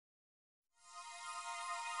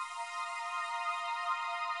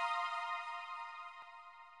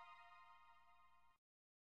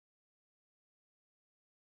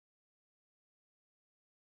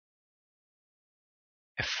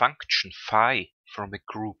A function phi from a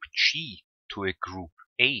group G to a group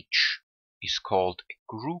H is called a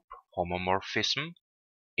group homomorphism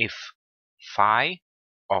if phi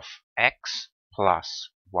of x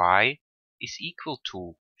plus y is equal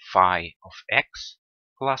to phi of x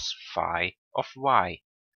plus phi of y,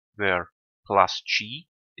 where plus G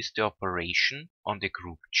is the operation on the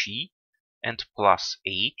group G and plus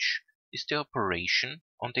H is the operation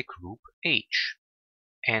on the group H.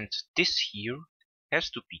 And this here has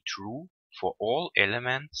to be true for all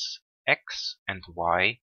elements x and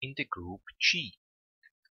y in the group G.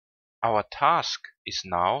 Our task is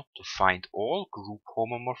now to find all group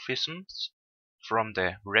homomorphisms from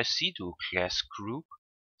the residue class group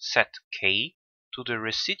set K to the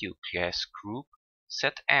residue class group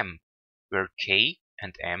set M, where K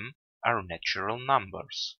and M are natural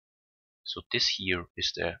numbers. So this here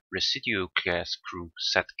is the residue class group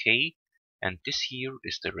set K, and this here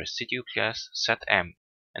is the residue class set M,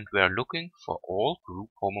 and we are looking for all group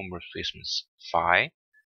homomorphisms phi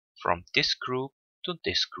from this group to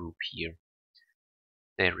this group here.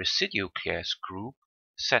 The residue class group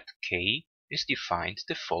set K is defined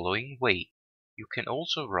the following way. You can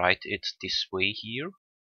also write it this way here,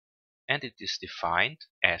 and it is defined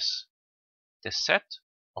as the set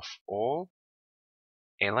of all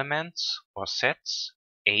elements or sets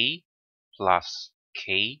A plus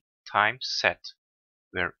K times Z,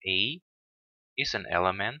 where A is an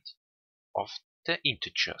element of the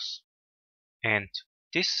integers. And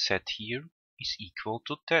this set here is equal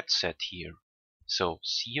to that set here. So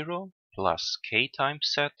 0 plus K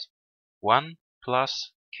times Z, 1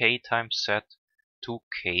 plus K times Z,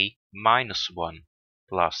 2K minus 1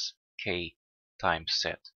 plus K times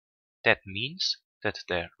Z. That means that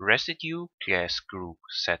the residue class group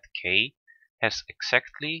set K has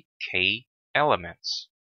exactly K elements.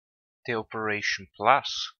 The operation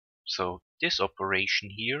plus, so this operation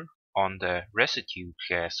here on the residue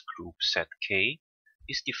class group set K,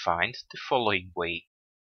 is defined the following way.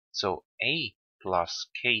 So A plus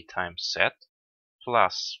K times Z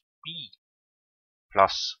plus B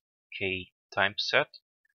plus K times Z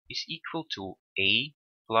is equal to A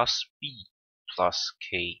plus B plus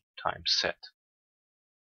K times Z.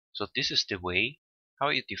 So this is the way how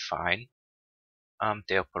you define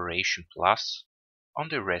the operation plus on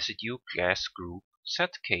the residue class group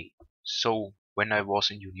ZK. So when I was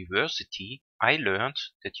in university, I learned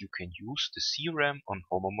that you can use the theorem on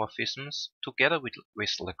homomorphisms together with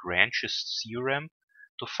Lagrange's theorem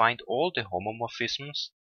to find all the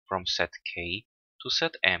homomorphisms from ZK to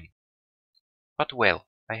Zm. But well,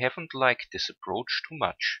 I haven't liked this approach too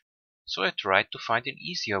much, so I tried to find an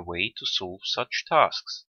easier way to solve such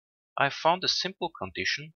tasks. I found a simple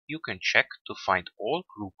condition you can check to find all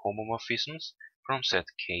group homomorphisms from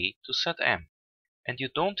Zk to Zm, and you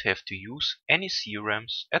don't have to use any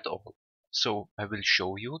theorems at all. So I will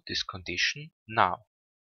show you this condition now.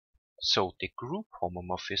 So the group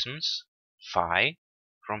homomorphisms phi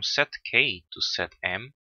from Zk to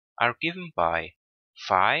Zm are given by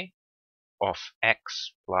phi of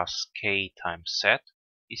x plus k times z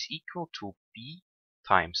is equal to b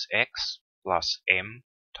times x plus m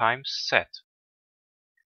times z,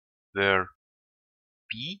 where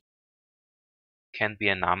b can be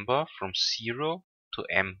a number from 0 to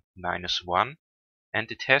m minus 1,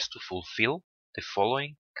 and it has to fulfill the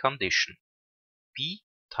following condition. B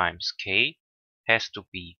times k has to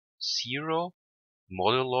be 0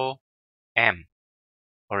 modulo m,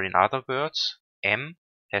 or in other words, m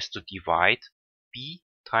has to divide b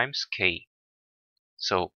times k.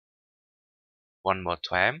 So, one more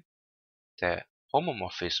time, the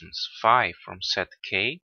homomorphisms phi from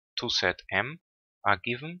Zk to Zm are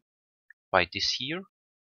given by this here,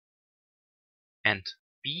 and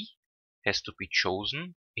b has to be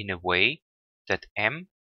chosen in a way that m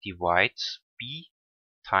divides b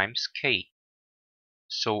times k.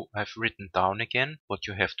 So I've written down again what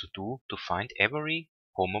you have to do to find every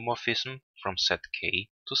homomorphism from Zk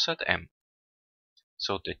to Zm.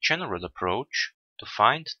 So the general approach to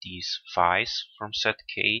find these phi's from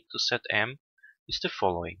Zk to Zm is the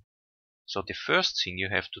following. So the first thing you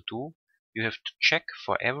have to do, you have to check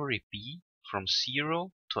for every b from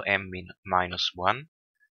 0 to m minus 1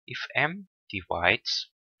 if m divides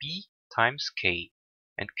b times k,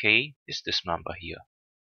 and k is this number here.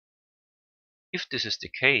 If this is the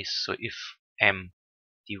case, so if m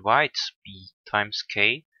divides b times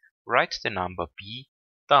k, write the number b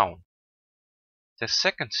down. The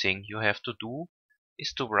second thing you have to do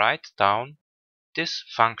is to write down these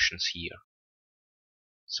functions here.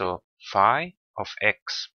 So phi of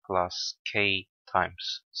x plus k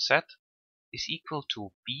times z is equal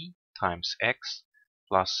to b times x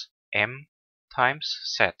plus m times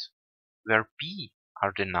z, where b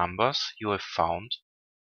are the numbers you have found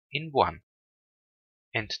in 1.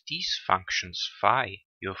 And these functions phi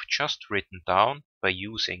you have just written down by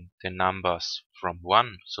using the numbers from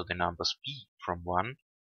 1, so the numbers b from 1,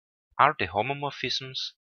 are the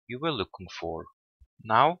homomorphisms you were looking for.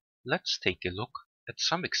 Now let's take a look at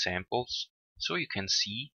some examples so you can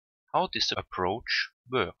see how this approach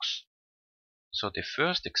works. So the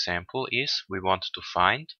first example is we want to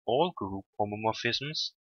find all group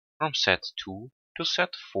homomorphisms from set 2 to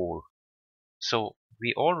set 4. So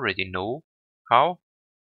we already know how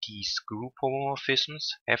these group homomorphisms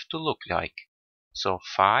have to look like. So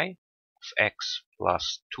phi of x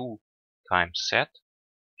plus 2 times z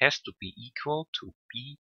has to be equal to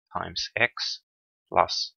b times x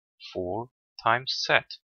plus 4 times z,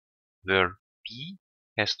 where b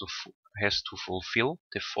has to fulfill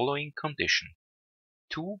the following condition.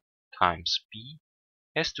 2 times b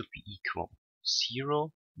has to be equal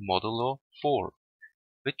 0 modulo 4,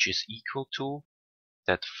 which is equal to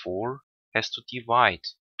that 4 has to divide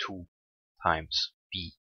 2 times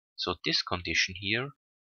b. So this condition here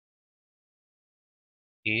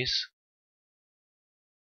is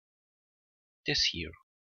this here.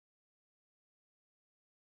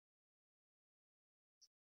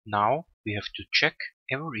 Now we have to check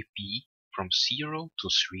every b from 0 to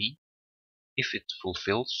 3 if it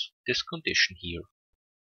fulfills this condition here.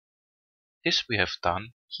 This we have done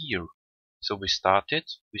here. So we started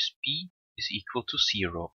with b is equal to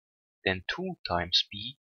 0, then 2 times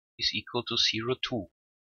b is equal to 0, 2,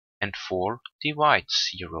 and 4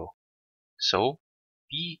 divides 0. So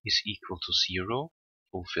b is equal to 0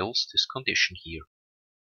 fulfills this condition here.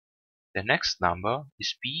 The next number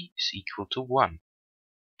is b is equal to 1.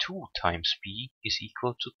 2 times b is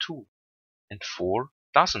equal to 2, and 4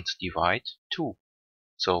 doesn't divide 2.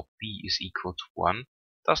 So b is equal to 1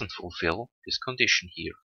 doesn't fulfill this condition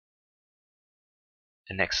here.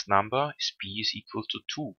 The next number is b is equal to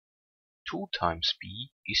 2. 2 times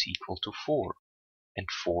b is equal to 4, and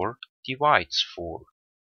 4 divides 4.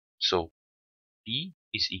 So b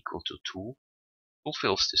is equal to 2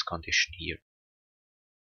 fulfills this condition here.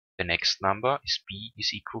 The next number is b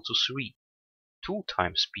is equal to 3. 2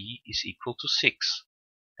 times b is equal to 6,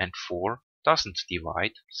 and 4 doesn't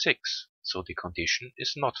divide 6, so the condition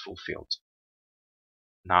is not fulfilled.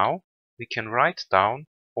 Now we can write down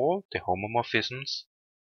all the homomorphisms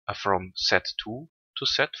from set 2 to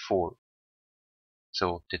set 4.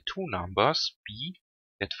 So the two numbers b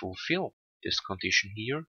that fulfill this condition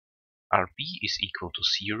here are b is equal to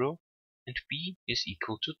 0 and b is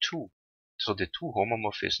equal to 2. So the two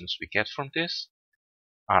homomorphisms we get from this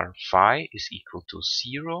are phi is equal to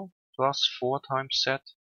 0 plus 4 times z,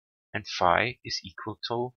 and phi is equal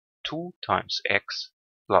to 2 times x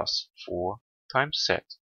plus 4 times z.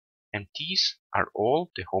 And these are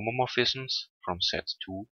all the homomorphisms from set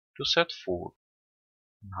 2 to set 4.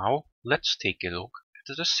 Now let's take a look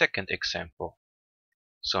at the second example.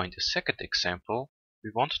 So in the second example,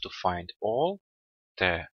 we want to find all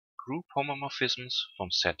the group homomorphisms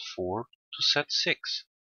from set 4 to set 6.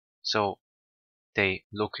 So they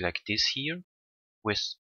look like this here,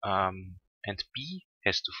 with and b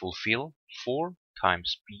has to fulfill 4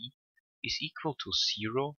 times b is equal to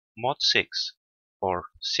 0 mod 6, or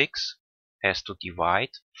 6 has to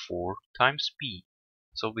divide 4 times b.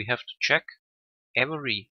 So we have to check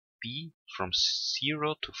every b from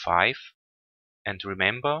 0 to 5, and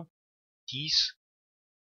remember these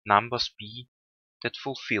numbers b that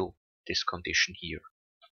fulfill this condition here.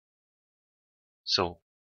 So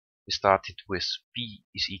we started with b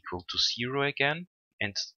is equal to 0 again,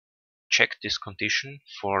 and check this condition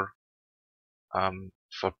for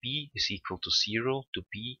b is equal to 0 to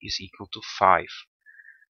b is equal to 5.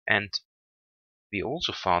 And we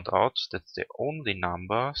also found out that the only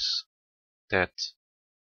numbers that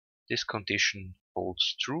this condition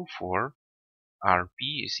holds true for are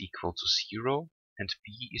b is equal to 0 and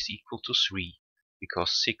b is equal to 3,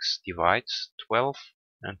 because 6 divides 12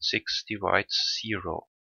 and 6 divides 0.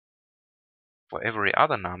 For every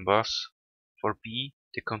other numbers, for b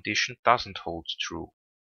the condition doesn't hold true.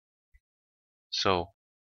 So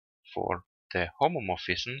for the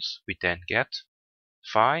homomorphisms we then get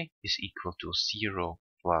phi is equal to 0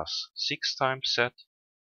 plus 6 times z,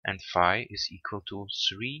 and phi is equal to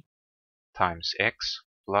 3 times x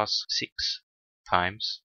plus 6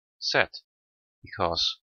 times z,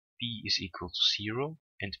 because b is equal to 0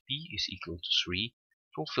 and b is equal to 3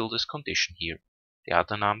 fulfill this condition here. The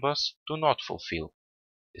other numbers do not fulfill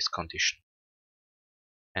this condition.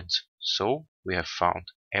 And so we have found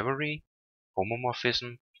every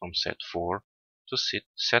homomorphism from set 4 to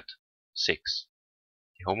set 6.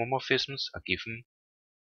 The homomorphisms are given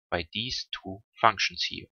by these two functions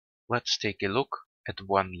here. Let's take a look at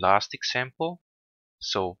one last example.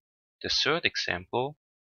 So in the third example,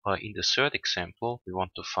 we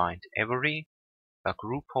want to find every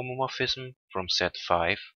group homomorphism from set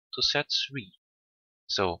 5 to set 3.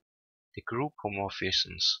 So the group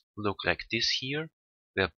homomorphisms look like this here,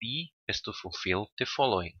 where B has to fulfill the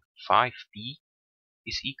following. 5B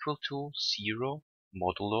is equal to 0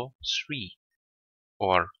 modulo 3,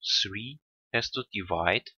 or 3 has to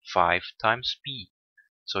divide 5 times B.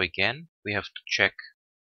 So again, we have to check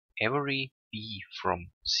every B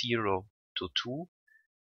from 0 to 2,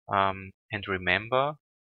 and remember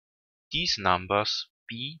these numbers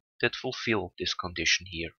B that fulfill this condition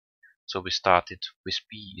here. So we started with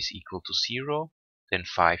B is equal to 0, then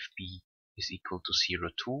 5B is equal to 0,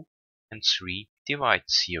 2, and 3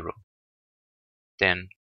 divides 0. Then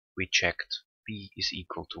we checked B is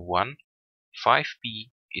equal to 1,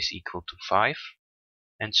 5B is equal to 5,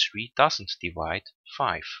 and 3 doesn't divide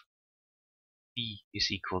 5. B is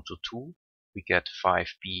equal to 2, we get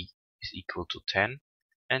 5B is equal to 10,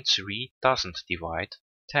 and 3 doesn't divide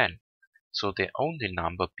 10. So the only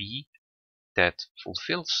number B that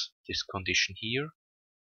fulfills this condition here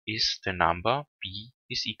is the number B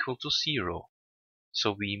is equal to 0.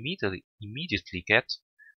 So we immediately get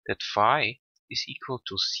that phi is equal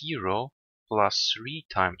to 0 plus 3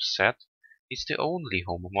 times z is the only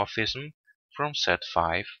homomorphism from set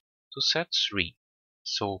 5 to set 3.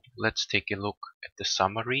 So let's take a look at the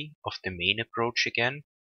summary of the main approach again.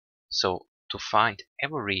 So to find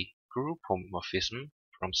every group homomorphism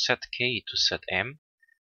from set K to set M,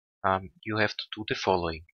 you have to do the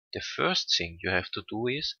following. The first thing you have to do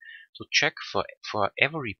is to check for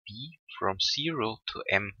every B from 0 to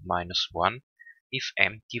M minus 1 if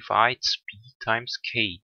M divides B times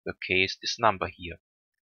K, where K is this number here.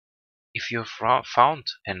 If you have found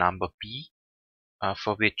a number B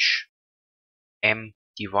for which M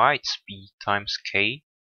divides B times K,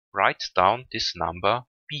 write down this number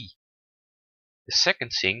B. The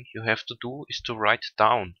second thing you have to do is to write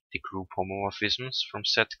down the group homomorphisms from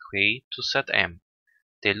set K to set M.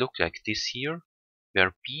 They look like this here,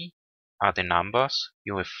 where B are the numbers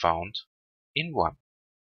you have found in 1.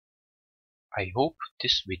 I hope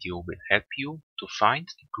this video will help you to find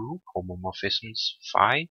the group homomorphisms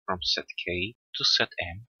phi from set K to set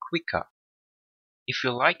M quicker. If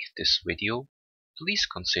you like this video, please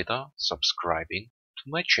consider subscribing to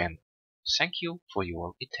my channel. Thank you for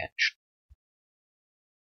your attention.